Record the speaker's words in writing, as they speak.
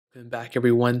Welcome back,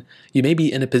 everyone. You may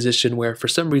be in a position where for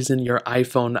some reason your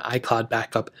iPhone iCloud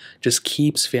backup just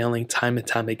keeps failing time and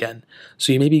time again.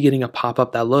 So you may be getting a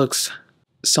pop-up that looks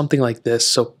something like this,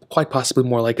 so quite possibly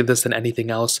more like this than anything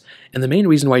else. And the main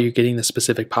reason why you're getting this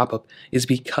specific pop-up is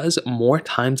because more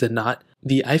times than not,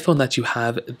 the iPhone that you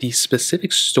have, the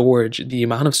specific storage, the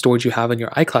amount of storage you have on your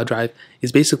iCloud drive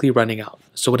is basically running out.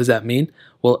 So what does that mean?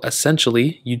 Well,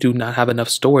 essentially, you do not have enough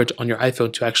storage on your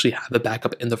iPhone to actually have a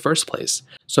backup in the first place.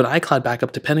 So an iCloud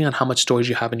backup, depending on how much storage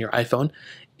you have in your iPhone,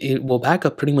 it will back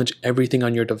up pretty much everything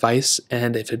on your device.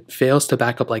 And if it fails to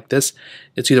back up like this,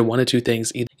 it's either one of two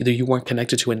things. Either you weren't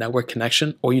connected to a network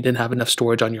connection or you didn't have enough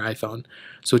storage on your iPhone.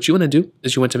 So what you want to do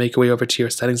is you want to make your way over to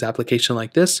your settings application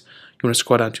like this. You want to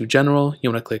scroll down to general,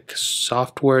 you want to click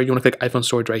software, you want to click iPhone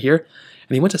storage right here,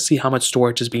 and you want to see how much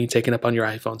storage is being taken up on your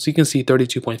iPhone. So you can see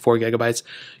 32.4 gigabytes.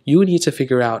 You need to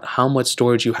figure out how much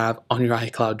storage you have on your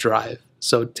iCloud drive.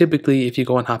 So typically, if you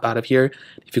go and hop out of here,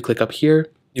 if you click up here,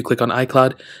 you click on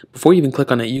iCloud, before you even click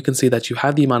on it, you can see that you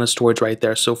have the amount of storage right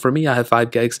there. So for me, I have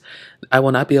 5 gigs. I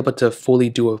will not be able to fully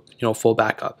do a full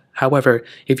backup. However,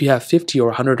 if you have 50 or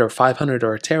 100 or 500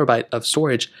 or a terabyte of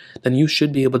storage, then you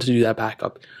should be able to do that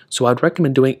backup. So what I'd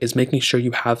recommend doing is making sure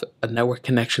you have a network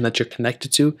connection that you're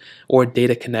connected to or a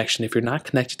data connection. If you're not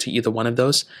connected to either one of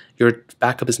those, your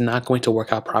backup is not going to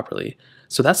work out properly.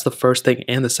 So that's the first thing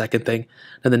and the second thing.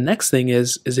 Now the next thing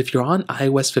is if you're on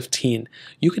iOS 15,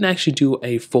 you can actually do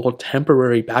a full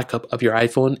temporary backup of your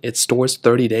iPhone. It stores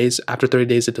 30 days. After 30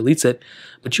 days, it deletes it.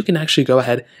 But you can actually go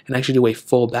ahead and actually do a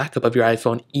full backup of your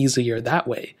iPhone easier that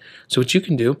way. So what you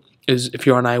can do is if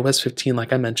you're on iOS 15,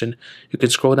 like I mentioned, you can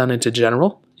scroll down into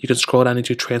General. You can scroll down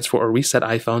into Transfer or Reset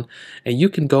iPhone, and you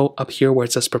can go up here where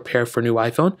it says Prepare for New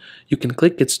iPhone. You can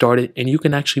click Get Started, and you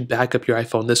can actually back up your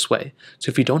iPhone this way.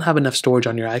 So if you don't have enough storage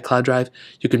on your iCloud drive,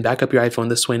 you can back up your iPhone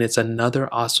this way, and it's another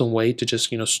awesome way to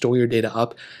just store your data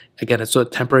up. Again, it's a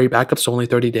temporary backup, so only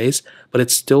 30 days, but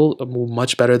it's still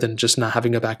much better than just not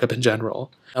having a backup in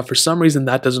general. Now, for some reason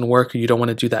that doesn't work, or you don't want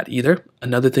to do that either,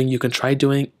 another thing you can try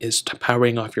doing is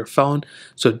powering off your phone.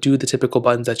 So do the typical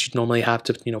buttons that you normally have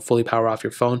to fully power off your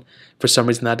phone. For some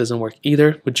reason that doesn't work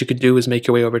either. What you could do is make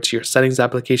your way over to your settings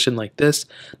application like this.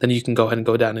 Then you can go ahead and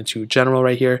go down into general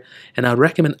right here. And I would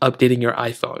recommend updating your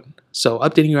iPhone. So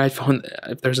updating your iPhone,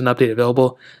 if there's an update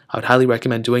available, I would highly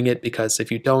recommend doing it, because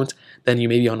if you don't, then you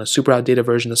may be on a super outdated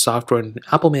version of software, and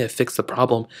Apple may have fixed the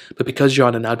problem, but because you're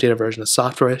on an outdated version of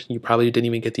software, you probably didn't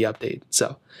even get the update.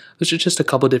 So there's just a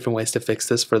couple different ways to fix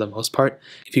this for the most part.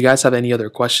 If you guys have any other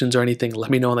questions or anything, let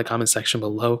me know in the comment section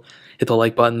below. Hit the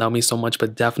like button, that would mean so much,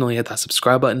 but definitely hit that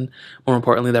subscribe button. More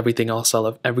importantly than everything else, I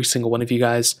love every single one of you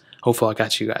guys. Hopefully I'll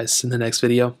catch you guys in the next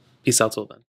video. Peace out till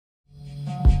then.